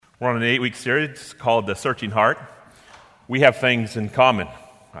We're on an 8-week series called The Searching Heart. We have things in common.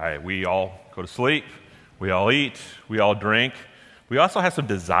 We all go to sleep, we all eat, we all drink. We also have some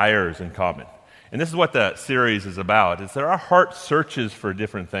desires in common. And this is what the series is about, is that our heart searches for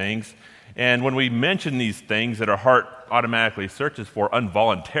different things. And when we mention these things that our heart automatically searches for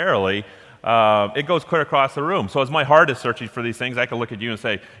involuntarily, it goes clear across the room. So as my heart is searching for these things, I can look at you and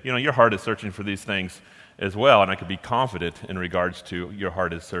say, your heart is searching for these things as well, and I could be confident in regards to your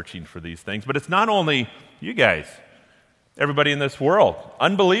heart is searching for these things. But it's not only you guys, everybody in this world,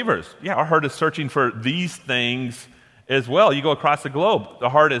 unbelievers. Yeah, our heart is searching for these things as well. You go across the globe, the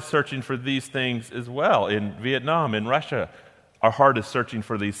heart is searching for these things as well. In Vietnam, in Russia, our heart is searching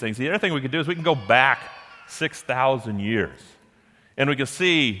for these things. The other thing we can do is we can go back 6,000 years, and we can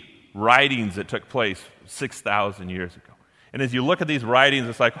see writings that took place 6,000 years ago. And as you look at these writings,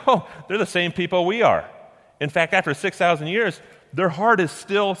 it's like, they're the same people we are. In fact, after 6,000 years, their heart is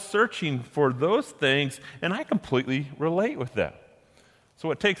still searching for those things, and I completely relate with them. So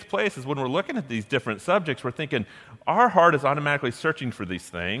what takes place is when we're looking at these different subjects, we're thinking our heart is automatically searching for these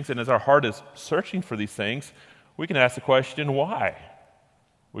things, and as our heart is searching for these things, we can ask the question, why?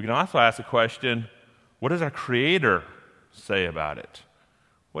 We can also ask the question, what does our Creator say about it?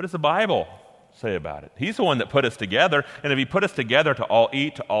 What does the Bible say about it? He's the one that put us together, and if He put us together to all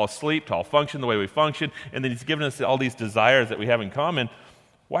eat, to all sleep, to all function the way we function, and then He's given us all these desires that we have in common,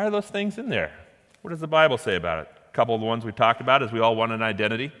 why are those things in there? What does the Bible say about it? A couple of the ones we talked about is we all want an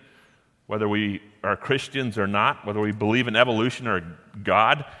identity, whether we are Christians or not, whether we believe in evolution or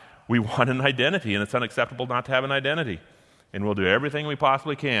God, we want an identity, and it's unacceptable not to have an identity. And we'll do everything we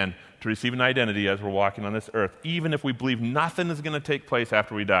possibly can to receive an identity as we're walking on this earth, even if we believe nothing is going to take place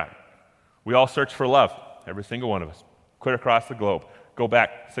after we die. We all search for love, every single one of us, clear across the globe. Go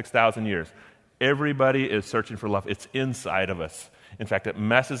back 6,000 years. Everybody is searching for love. It's inside of us. In fact, it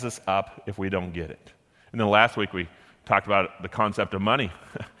messes us up if we don't get it. And then last week we talked about the concept of money.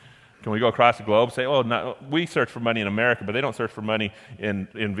 Can we go across the globe and say, no, we search for money in America, but they don't search for money in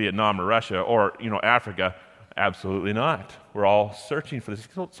Vietnam or Russia or Africa? Absolutely not. We're all searching for this.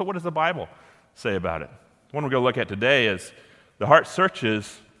 So what does the Bible say about it? The one we're going to look at today is the heart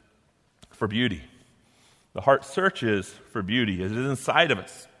searches for beauty. The heart searches for beauty. It is inside of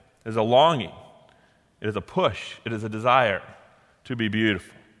us. It is a longing. It is a push. It is a desire to be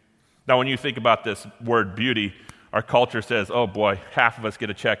beautiful. Now, when you think about this word beauty, our culture says, oh boy, half of us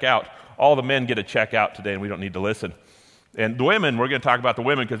get a check out. All the men get a check out today, and we don't need to listen. And the women, we're going to talk about the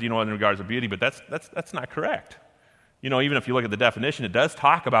women because, in regards to beauty, but that's not correct. Even if you look at the definition, it does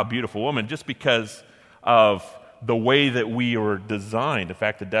talk about beautiful women just because of the way that we were designed. In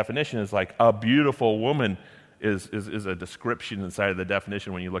fact, the definition is like a beautiful woman is a description inside of the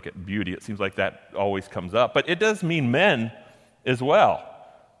definition when you look at beauty. It seems like that always comes up. But it does mean men as well.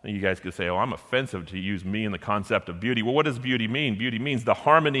 And you guys could say, I'm offensive to use me in the concept of beauty. Well, what does beauty mean? Beauty means the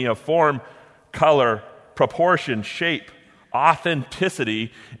harmony of form, color, proportion, shape,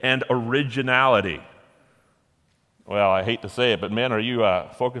 authenticity, and originality. Well, I hate to say it, but men, are you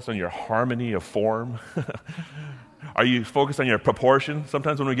focused on your harmony of form? Are you focused on your proportion?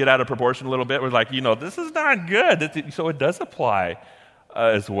 Sometimes when we get out of proportion a little bit, we're like, this is not good. So it does apply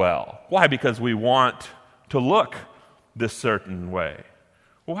as well. Why? Because we want to look this certain way.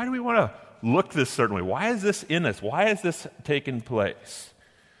 Well, why do we want to look this certain way? Why is this in us? Why is this taking place?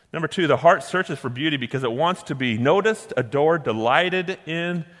 Number 2, the heart searches for beauty because it wants to be noticed, adored, delighted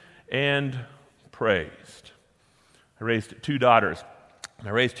in, and praised. I raised 2 daughters.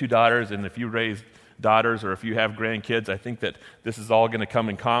 And if you raise daughters or if you have grandkids, I think that this is all going to come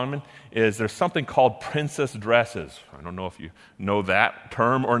in common, is there's something called princess dresses. I don't know if you know that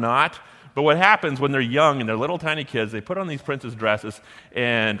term or not, but what happens when they're young and they're little tiny kids, they put on these princess dresses,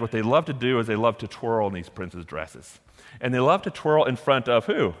 and what they love to do is they love to twirl in these princess dresses. And they love to twirl in front of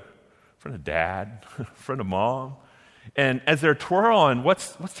who? In front of dad, in front of mom. And as they're twirling,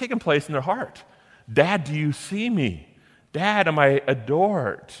 what's taking place in their heart? Dad, do you see me? Dad, am I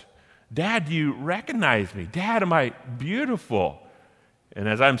adored? Dad, do you recognize me? Dad, am I beautiful? And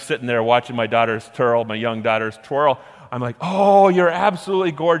as I'm sitting there watching my young daughters twirl, I'm like, oh, you're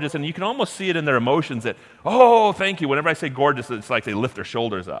absolutely gorgeous. And you can almost see it in their emotions that, oh, thank you. Whenever I say gorgeous, it's like they lift their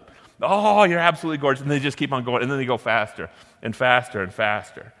shoulders up. Oh, you're absolutely gorgeous. And they just keep on going. And then they go faster and faster and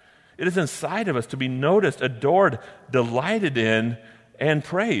faster. It is inside of us to be noticed, adored, delighted in, and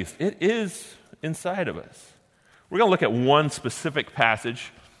praised. It is inside of us. We're going to look at one specific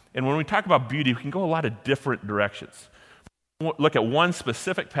passage. And when we talk about beauty, we can go a lot of different directions. We'll look at one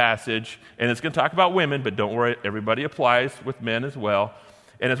specific passage, and it's going to talk about women, but don't worry, everybody applies with men as well.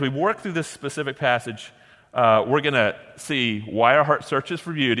 And as we work through this specific passage, We're going to see why our heart searches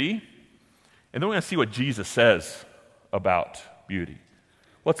for beauty, and then we're going to see what Jesus says about beauty.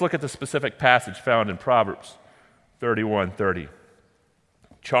 Let's look at the specific passage found in Proverbs 31:30.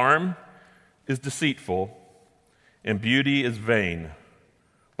 Charm is deceitful, and beauty is vain,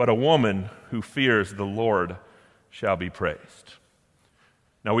 but a woman who fears the Lord shall be praised.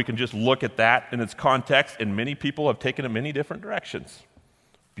 Now, we can just look at that in its context, and many people have taken it many different directions.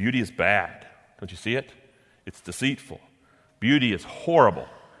 Beauty is bad. Don't you see it? It's deceitful. Beauty is horrible.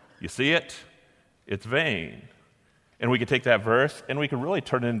 You see it? It's vain. And we could take that verse, and we could really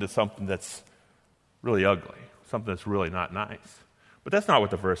turn it into something that's really ugly, something that's really not nice. But that's not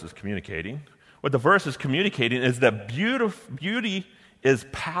what the verse is communicating. What the verse is communicating is that beauty is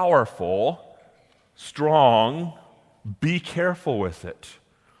powerful, strong. Be careful with it.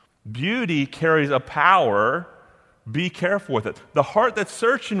 Beauty carries a power. Be careful with it. The heart that's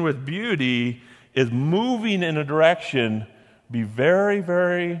searching with beauty is moving in a direction. Be very,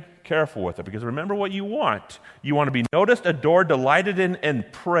 very careful with it. Because remember what you want. You want to be noticed, adored, delighted in,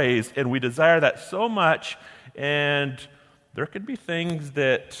 and praised. And we desire that so much. And there could be things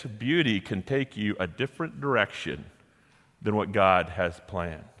that beauty can take you a different direction than what God has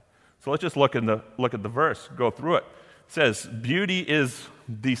planned. So let's just look at the verse, go through it. It says, beauty is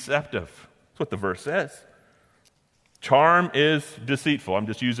deceptive. That's what the verse says. Charm is deceitful. I'm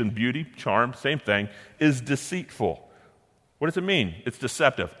just using beauty, charm, same thing, is deceitful. What does it mean? It's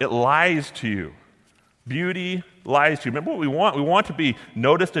deceptive. It lies to you. Beauty lies to you. Remember what we want? We want to be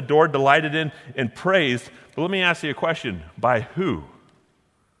noticed, adored, delighted in, and praised. But let me ask you a question. By who?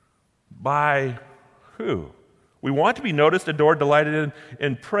 By who? We want to be noticed, adored, delighted in,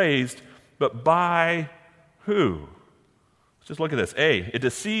 and praised, but by who? Let's just look at this. A, it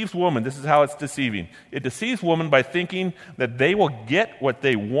deceives woman. This is how it's deceiving. It deceives woman by thinking that they will get what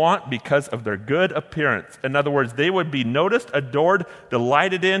they want because of their good appearance. In other words, they would be noticed, adored,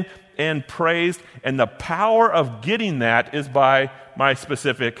 delighted in, and praised, and the power of getting that is by my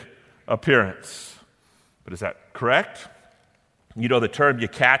specific appearance. But is that correct? You know the term, you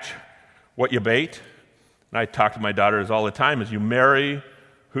catch what you bait? And I talk to my daughters all the time, is you marry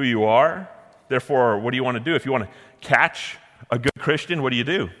who you are. Therefore, what do you want to do? If you want to catch a good Christian, what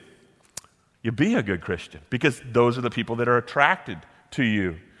do? You be a good Christian, because those are the people that are attracted to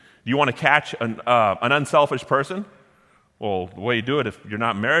you. Do you want to catch an unselfish person? Well, the way you do it if you're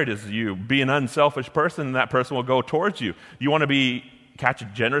not married is you be an unselfish person, and that person will go towards you. You want to catch a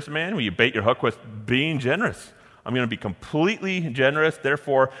generous man? Well, you bait your hook with being generous. I'm going to be completely generous,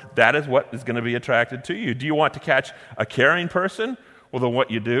 therefore that is what is going to be attracted to you. Do you want to catch a caring person? Well, then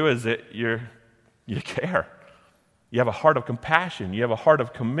what you do is that you care. You have a heart of compassion. You have a heart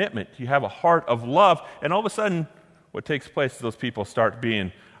of commitment. You have a heart of love. And all of a sudden, what takes place is those people start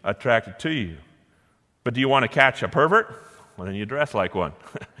being attracted to you. But do you want to catch a pervert? Well, then you dress like one.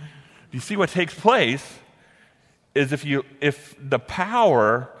 Do you see what takes place is if the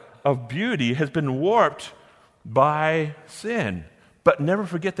power of beauty has been warped by sin. But never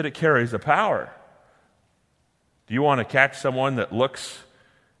forget that it carries a power. Do you want to catch someone that looks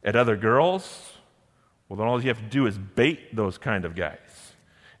at other girls? Well, then all you have to do is bait those kind of guys.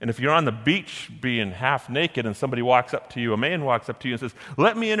 And if you're on the beach being half naked and somebody walks up to you, a man walks up to you and says,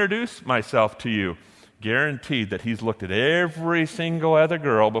 let me introduce myself to you, guaranteed that he's looked at every single other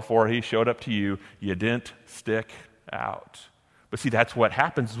girl before he showed up to you. You didn't stick out. But see, that's what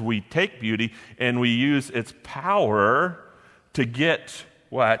happens. We take beauty and we use its power to get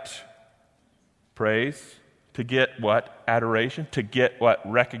what? Praise. To get what? Adoration. To get what?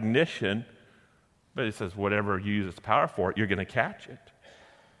 Recognition. But it says whatever you use its power for, you're going to catch it.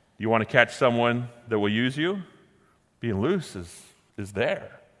 You want to catch someone that will use you? Being loose is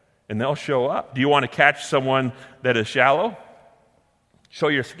there. And they'll show up. Do you want to catch someone that is shallow? Show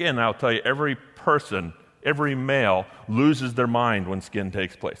your skin. I'll tell you, every person, every male loses their mind when skin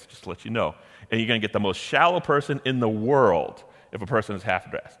takes place, just to let you know. And you're going to get the most shallow person in the world if a person is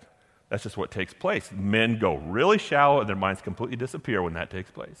half-dressed. That's just what takes place. Men go really shallow and their minds completely disappear when that takes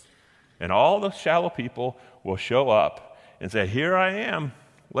place. And all the shallow people will show up and say, here I am.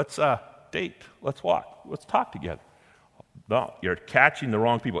 Let's date. Let's walk. Let's talk together. No, you're catching the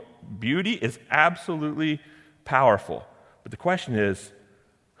wrong people. Beauty is absolutely powerful. But the question is,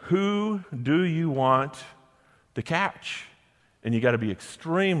 who do you want to catch? And you got to be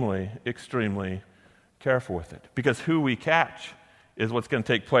extremely, extremely careful with it. Because who we catch is what's going to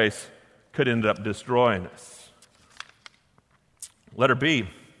take place, could end up destroying us. Letter B.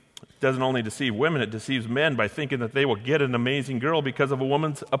 It doesn't only deceive women, it deceives men by thinking that they will get an amazing girl because of a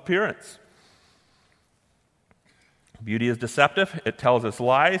woman's appearance. Beauty is deceptive. It tells us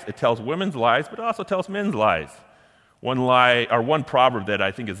lies. It tells women's lies, but it also tells men's lies. One proverb that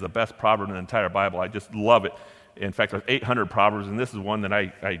I think is the best proverb in the entire Bible. I just love it. In fact, there's 800 proverbs, and this is one that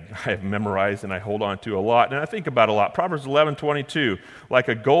I have memorized and I hold on to a lot, and I think about a lot. Proverbs 11:22, like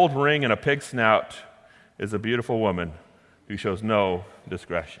a gold ring in a pig's snout is a beautiful woman who shows no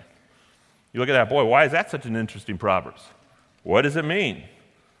discretion. You look at that, boy, why is that such an interesting proverb? What does it mean?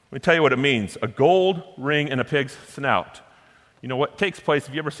 Let me tell you what it means. A gold ring in a pig's snout. You know what takes place,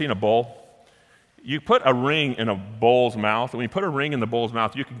 have you ever seen a bull? You put a ring in a bull's mouth, and when you put a ring in the bull's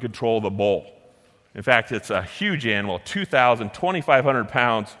mouth, you can control the bull. In fact, it's a huge animal, 2,500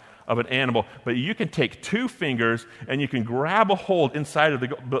 pounds of an animal, but you can take 2 fingers and you can grab a hold inside of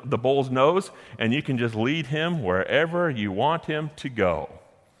the bull's nose, and you can just lead him wherever you want him to go.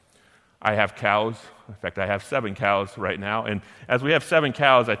 I have cows. In fact, I have 7 cows right now, and as we have 7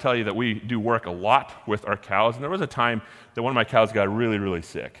 cows, I tell you that we do work a lot with our cows, and there was a time that one of my cows got really, really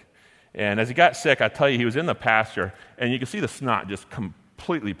sick. And as he got sick, I tell you, he was in the pasture, and you can see the snot just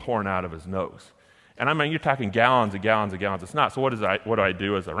completely pouring out of his nose. And I mean, you're talking gallons and gallons and gallons of snot. So what do I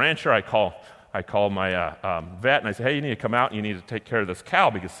do as a rancher? I call my vet, and I say, hey, you need to come out, and you need to take care of this cow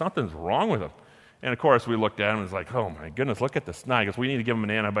because something's wrong with him. And, of course, we looked at him, and it's like, oh, my goodness, look at the snot. He goes, we need to give him an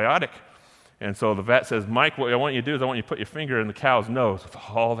antibiotic. And so the vet says, Mike, what I want you to do is I want you to put your finger in the cow's nose with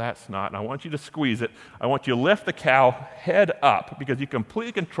all that snot, and I want you to squeeze it. I want you to lift the cow head up because you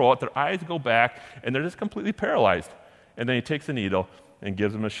completely control it. Their eyes go back, and they're just completely paralyzed. And then he takes a needle and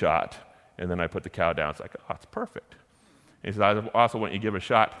gives them a shot, and then I put the cow down. It's like, oh, it's perfect. And he says, I also want you to give a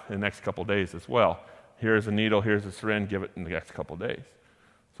shot in the next couple of days as well. Here's a needle, here's a syringe, give it in the next couple of days.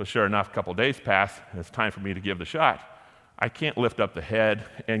 So sure enough, a couple of days pass, and it's time for me to give the shot. I can't lift up the head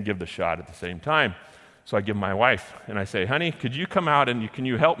and give the shot at the same time. So I give my wife, and I say, honey, could you come out and can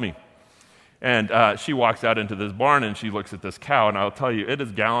you help me? And she walks out into this barn, and she looks at this cow, and I'll tell you, it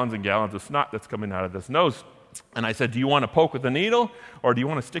is gallons and gallons of snot that's coming out of this nose. And I said, do you want to poke with the needle, or do you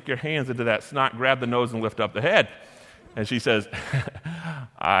want to stick your hands into that snot, grab the nose, and lift up the head? And she says,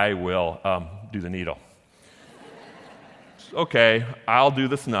 I will do the needle. Okay, I'll do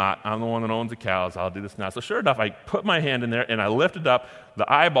the snot. I'm the one that owns the cows. I'll do the snot. So sure enough, I put my hand in there, and I lift it up. The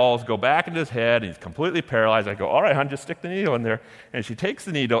eyeballs go back into his head, and he's completely paralyzed. I go, all right, hon, just stick the needle in there. And she takes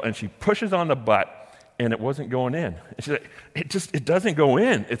the needle, and she pushes on the butt, and it wasn't going in. And she's like, it doesn't go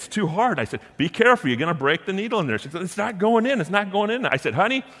in. It's too hard. I said, be careful. You're going to break the needle in there. She said, it's not going in. It's not going in. I said,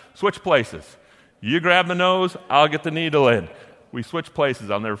 honey, switch places. You grab the nose. I'll get the needle in. We switched places.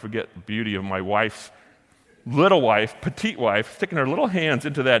 I'll never forget the beauty of my wife's little wife, petite wife, sticking her little hands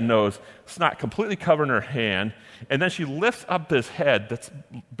into that nose, snot completely covering her hand, and then she lifts up this head that's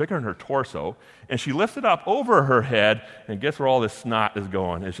bigger than her torso, and she lifts it up over her head, and guess where all this snot is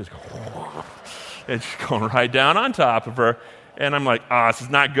going? It's just going right down on top of her, and I'm like, this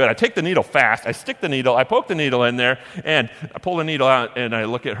is not good. I take the needle fast, I stick the needle, I poke the needle in there, and I pull the needle out, and I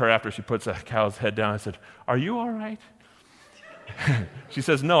look at her after she puts the cow's head down. I said, are you all right? She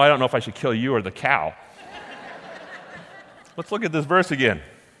says, no, I don't know if I should kill you or the cow. Let's look at this verse again.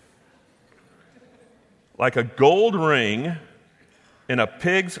 Like a gold ring in a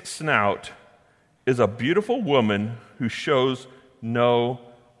pig's snout is a beautiful woman who shows no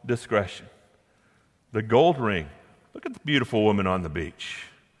discretion. The gold ring. Look at the beautiful woman on the beach.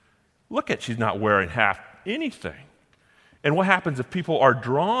 Look at, she's not wearing half anything. And what happens if people are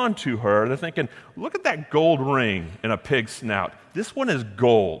drawn to her? They're thinking, look at that gold ring in a pig's snout. This one is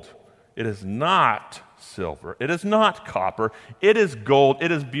gold. It is not silver. It is not copper. It is gold. It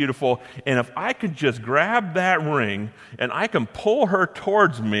is beautiful. And if I could just grab that ring and I can pull her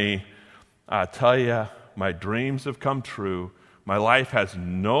towards me, I tell you, my dreams have come true. My life has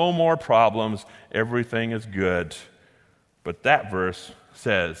no more problems. Everything is good. But that verse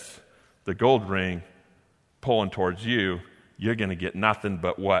says, the gold ring pulling towards you, you're going to get nothing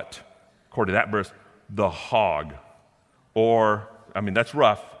but what? According to that verse, the hog. Or, that's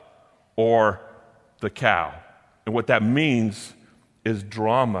rough. Or the cow. And what that means is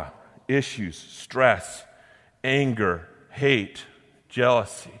drama, issues, stress, anger, hate,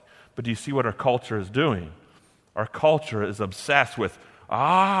 jealousy. But do you see what our culture is doing? Our culture is obsessed with,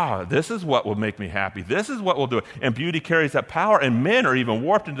 this is what will make me happy. This is what will do it. And beauty carries that power. And men are even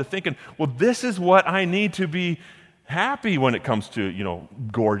warped into thinking, well, this is what I need to be happy when it comes to,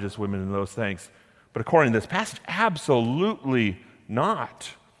 gorgeous women and those things. But according to this passage, absolutely not.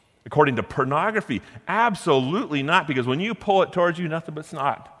 According to pornography, absolutely not, because when you pull it towards you, nothing but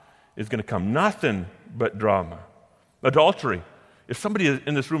snot is going to come. Nothing but drama. Adultery. If somebody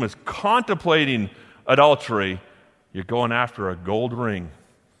in this room is contemplating adultery, you're going after a gold ring.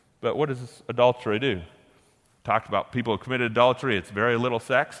 But what does adultery do? Talked about people who committed adultery. It's very little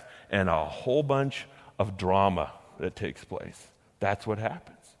sex and a whole bunch of drama that takes place. That's what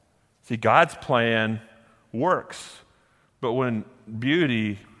happens. See, God's plan works, but when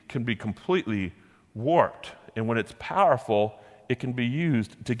beauty can be completely warped, and when it's powerful, it can be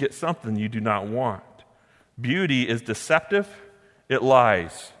used to get something you do not want. Beauty is deceptive, it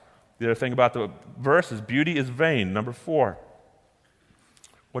lies. The other thing about the verse is beauty is vain. Number 4.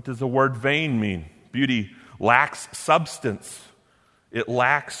 What does the word vain mean? Beauty lacks substance. It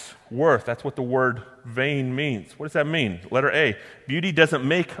lacks worth. That's what the word vain means. What does that mean? Letter A, beauty doesn't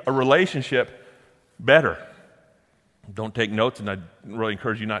make a relationship better. Don't take notes, and I really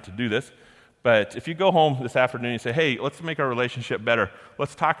encourage you not to do this. But if you go home this afternoon and say, hey, let's make our relationship better.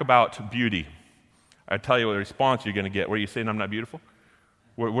 Let's talk about beauty. I tell you what response you're going to get. Were you saying I'm not beautiful?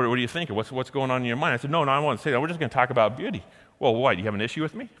 What are you thinking? What's going on in your mind? I said, no, I want to say that. We're just going to talk about beauty. Well, why? Do you have an issue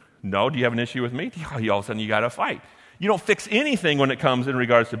with me? No. Do you have an issue with me? All of a sudden you got to fight. You don't fix anything when it comes in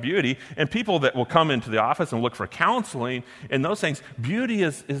regards to beauty. And people that will come into the office and look for counseling and those things, beauty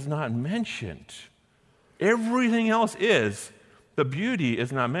is not mentioned. Everything else is, the beauty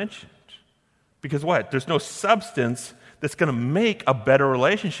is not mentioned. Because what? There's no substance that's going to make a better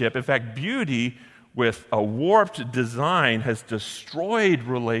relationship. In fact, beauty with a warped design has destroyed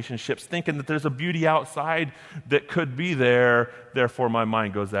relationships, thinking that there's a beauty outside that could be there, therefore my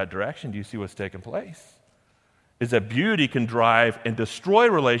mind goes that direction. Do you see what's taking place? Is that beauty can drive and destroy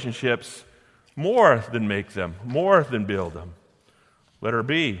relationships more than make them, more than build them. Letter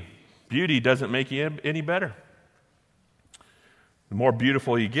B, beauty doesn't make you any better. The more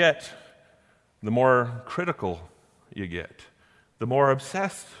beautiful you get, the more critical you get, the more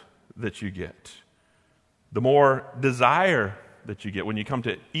obsessed that you get, the more desire that you get. When you come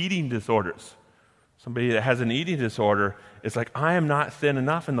to eating disorders, somebody that has an eating disorder, it's like, I am not thin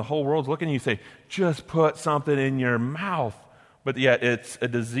enough, and the whole world's looking at you and say, just put something in your mouth. But yet it's a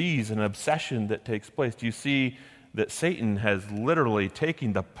disease, an obsession that takes place. Do you see that Satan has literally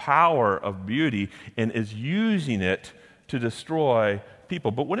taken the power of beauty and is using it to destroy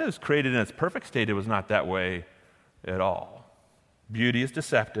people? But when it was created in its perfect state, it was not that way at all. Beauty is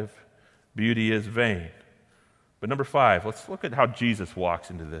deceptive. Beauty is vain. But number 5, let's look at how Jesus walks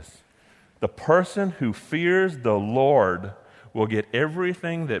into this. The person who fears the Lord will get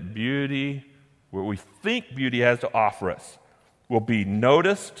everything that beauty, what we think beauty has to offer us, will be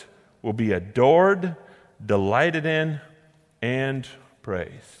noticed, will be adored, delighted in, and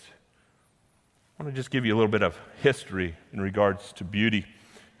praised. I want to just give you a little bit of history in regards to beauty.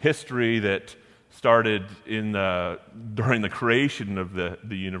 History that started during the creation of the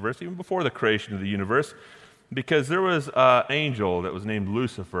universe, even before the creation of the universe, because there was an angel that was named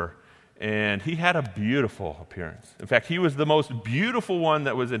Lucifer, and he had a beautiful appearance. In fact, he was the most beautiful one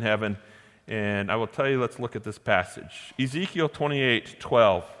that was in heaven, and I will tell you, let's look at this passage. Ezekiel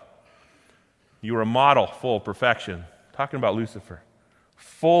 28:12. You were a model full of perfection, talking about Lucifer,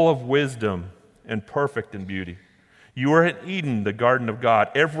 full of wisdom and perfect in beauty. You were in Eden, the garden of God.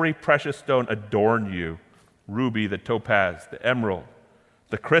 Every precious stone adorned you, ruby, the topaz, the emerald,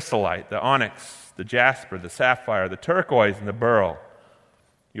 the chrysolite, the onyx, the jasper, the sapphire, the turquoise, and the beryl.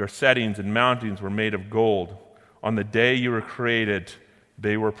 Your settings and mountings were made of gold. On the day you were created,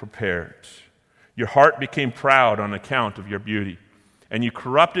 they were prepared. Your heart became proud on account of your beauty, and you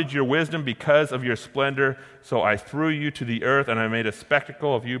corrupted your wisdom because of your splendor. So I threw you to the earth, and I made a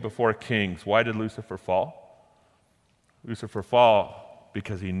spectacle of you before kings. Why did Lucifer fall? Lucifer fall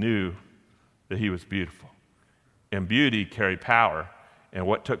because he knew that he was beautiful. And beauty carried power. And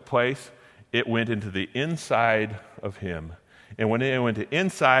what took place? It went into the inside of him. And when it went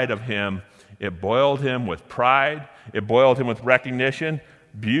inside of him, it boiled him with pride. It boiled him with recognition.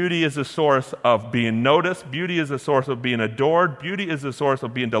 Beauty is the source of being noticed. Beauty is the source of being adored. Beauty is the source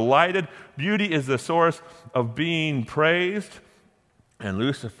of being delighted. Beauty is the source of being praised. And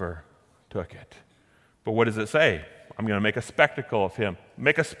Lucifer took it. But what does it say? I'm going to make a spectacle of him.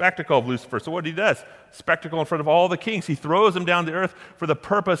 Make a spectacle of Lucifer. So what he does, spectacle in front of all the kings. He throws him down to earth for the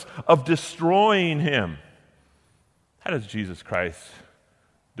purpose of destroying him. How does Jesus Christ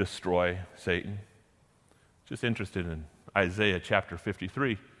destroy Satan? Just interested in Isaiah chapter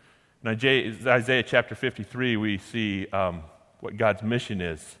 53. In Isaiah chapter 53, we see what God's mission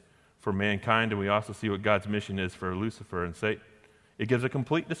is for mankind, and we also see what God's mission is for Lucifer and Satan. It gives a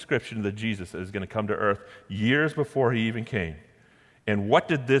complete description of the Jesus that is going to come to earth years before he even came. And what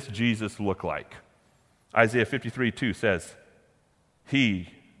did this Jesus look like? Isaiah 53:2 says, he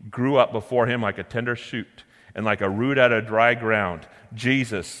grew up before him like a tender shoot and like a root out of dry ground.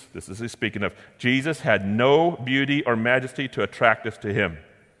 Jesus, this is he's speaking of, Jesus had no beauty or majesty to attract us to him.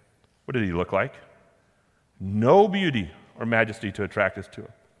 What did he look like? no beauty or majesty to attract us to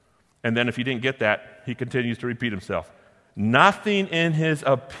him. And then if you didn't get that, he continues to repeat himself. Nothing in his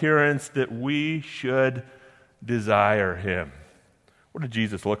appearance that we should desire him. What did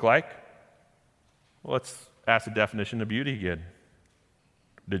Jesus look like? Well, let's ask the definition of beauty again.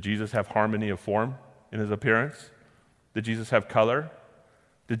 Did Jesus have harmony of form in his appearance? Did Jesus have color?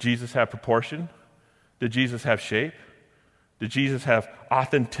 Did Jesus have proportion? Did Jesus have shape? Did Jesus have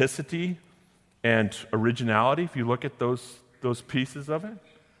authenticity and originality? If you look at those pieces of it,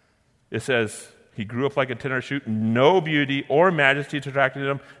 it says he grew up like a tender shoot, no beauty or majesty to attract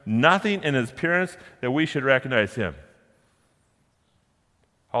him, nothing in his appearance that we should recognize him.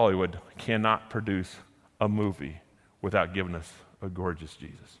 Hollywood cannot produce a movie without giving us a gorgeous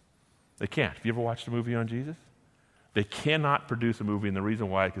Jesus. They can't. Have you ever watched a movie on Jesus? They cannot produce a movie, and the reason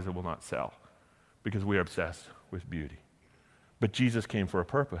why is because it will not sell, because we are obsessed with beauty. But Jesus came for a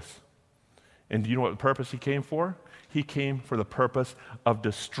purpose. And do you know what purpose he came for? He came for the purpose of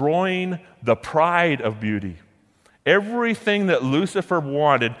destroying the pride of beauty. Everything that Lucifer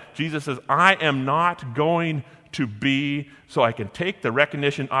wanted, Jesus says, I am not going to be, so I can take the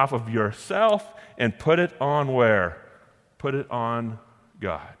recognition off of yourself and put it on where? Put it on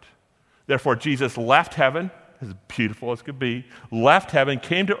God. Therefore, Jesus left heaven, as beautiful as could be, left heaven,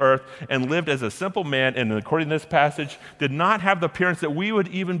 came to earth, and lived as a simple man, and according to this passage, did not have the appearance that we would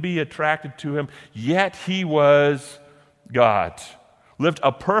even be attracted to him, yet he was God. Lived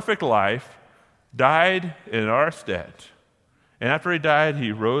a perfect life, died in our stead. And after he died,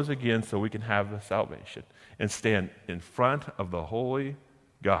 he rose again so we can have the salvation and stand in front of the holy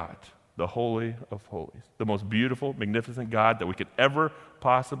God, the Holy of Holies, the most beautiful, magnificent God that we could ever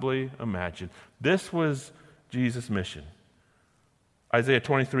possibly imagine. This was Jesus' mission. Isaiah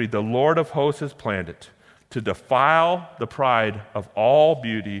 23, the Lord of hosts has planned it, to defile the pride of all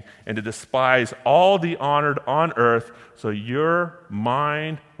beauty and to despise all the honored on earth, so your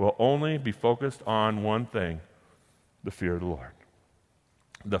mind will only be focused on one thing, the fear of the Lord.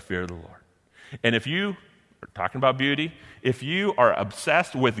 The fear of the Lord. And if you are talking about beauty, if you are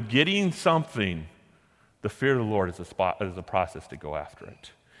obsessed with getting something, the fear of the Lord is a process to go after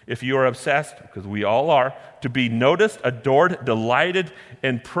it. If you are obsessed, because we all are, to be noticed, adored, delighted,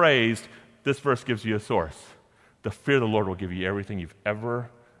 and praised, this verse gives you a source. The fear of the Lord will give you everything you've ever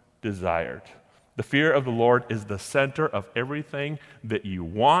desired. The fear of the Lord is the center of everything that you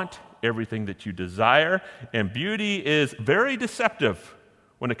want, everything that you desire, and beauty is very deceptive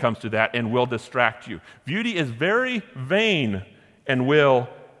when it comes to that and will distract you. Beauty is very vain and will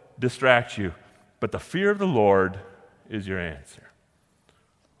distract you, but the fear of the Lord is your answer.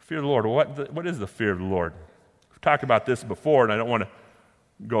 Fear of the Lord. What is the fear of the Lord? We've talked about this before, and I don't want to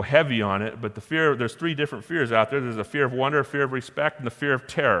go heavy on it, but there's three different fears out there. There's a fear of wonder, a fear of respect, and the fear of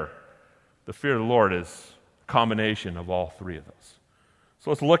terror. The fear of the Lord is a combination of all three of those. So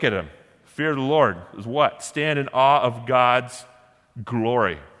let's look at them. Fear of the Lord is what? Stand in awe of God's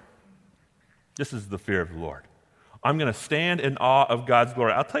glory. This is the fear of the Lord. I'm going to stand in awe of God's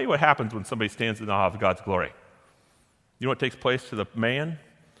glory. I'll tell you what happens when somebody stands in awe of God's glory. You know what takes place to the man?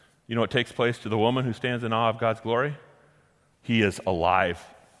 You know what takes place to the woman who stands in awe of God's glory? He is alive.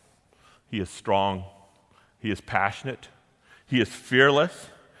 He is strong. He is passionate. He is fearless.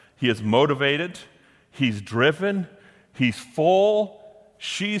 He is motivated. He's driven. He's full.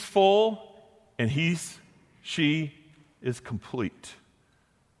 She's full. And she is complete.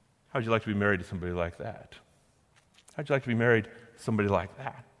 How'd you like to be married to somebody like that? How'd you like to be married to somebody like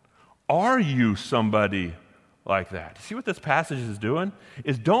that? Are you somebody like that? See what this passage is doing?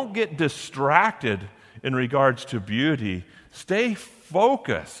 Is don't get distracted in regards to beauty. Stay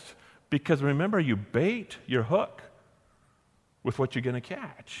focused, because remember, you bait your hook with what you're going to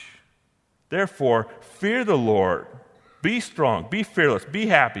catch. Therefore, fear the Lord. Be strong, be fearless, be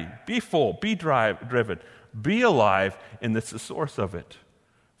happy, be full, be driven, be alive, and that's the source of it.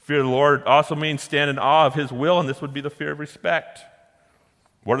 Fear of the Lord also means stand in awe of his will, and this would be the fear of respect.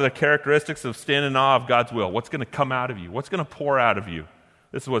 What are the characteristics of standing in awe of God's will? What's going to come out of you? What's going to pour out of you?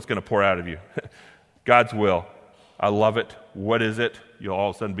 This is what's going to pour out of you. God's will. I love it. What is it? You'll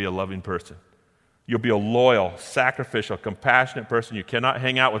all of a sudden be a loving person. You'll be a loyal, sacrificial, compassionate person. You cannot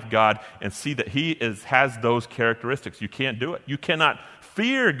hang out with God and see that he has those characteristics. You can't do it. You cannot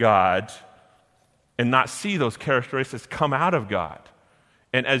fear God and not see those characteristics come out of God.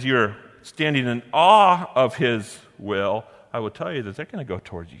 And as you're standing in awe of his will, I will tell you that they're going to go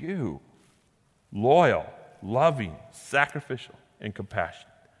towards you. Loyal, loving, sacrificial, and compassionate.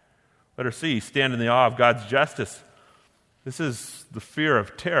 Letter C, stand in the awe of God's justice. This is the fear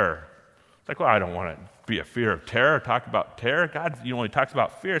of terror. It's Like, well, I don't want to be a fear of terror, talk about terror. God, when he talks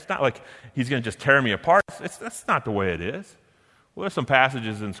about fear, it's not like he's going to just tear me apart. That's not the way it is. Well, there's some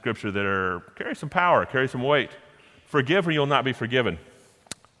passages in Scripture that carry some power, carry some weight. Forgive or you'll not be forgiven.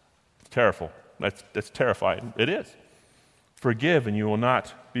 It's terrible. That's terrifying. It is. Forgive and you will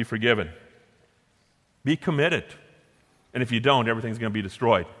not be forgiven. Be committed. And if you don't, everything's going to be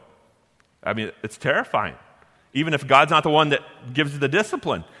destroyed. I mean, it's terrifying. Even if God's not the one that gives you the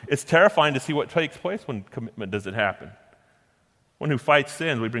discipline, it's terrifying to see what takes place when commitment doesn't happen. One who fights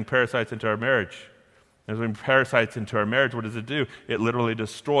sins, we bring parasites into our marriage. As we bring parasites into our marriage, what does it do? It literally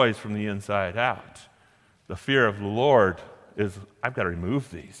destroys from the inside out. The fear of the Lord is, I've got to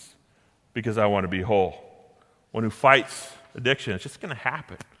remove these because I want to be whole. One who fights addiction, it's just going to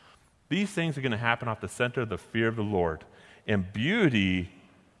happen. These things are going to happen off the center of the fear of the Lord. And beauty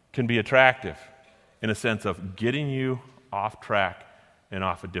can be attractive in a sense of getting you off track and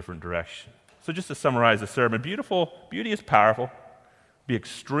off a different direction. So just to summarize the sermon, beauty is powerful. Be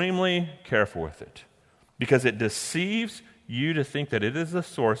extremely careful with it because it deceives you to think that it is the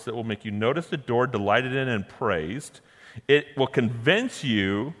source that will make you notice, adored, delighted in, and praised. It will convince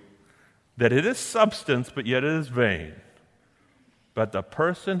you that it is substance, but yet it is vain. But the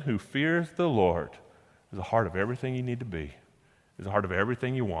person who fears the Lord is the heart of everything you need to be, is the heart of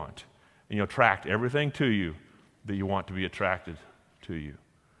everything you want. And you'll attract everything to you that you want to be attracted to you.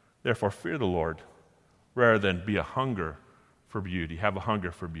 Therefore, fear the Lord rather than be a hunger for beauty. Have a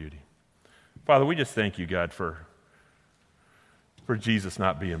hunger for beauty. Father, we just thank you, God, for Jesus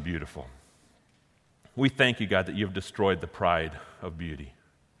not being beautiful. We thank you, God, that you've destroyed the pride of beauty.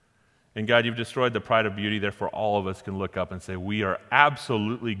 And God, you've destroyed the pride of beauty, therefore all of us can look up and say, we are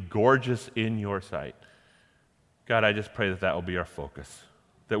absolutely gorgeous in your sight. God, I just pray that will be our focus.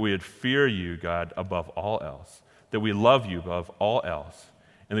 That we would fear you, God, above all else. That we love you above all else.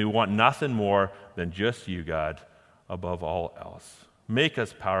 And we want nothing more than just you, God, above all else. Make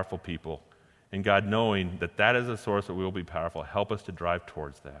us powerful people. And God, knowing that that is a source that we will be powerful, help us to drive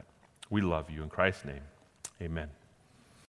towards that. We love you. In Christ's name, amen.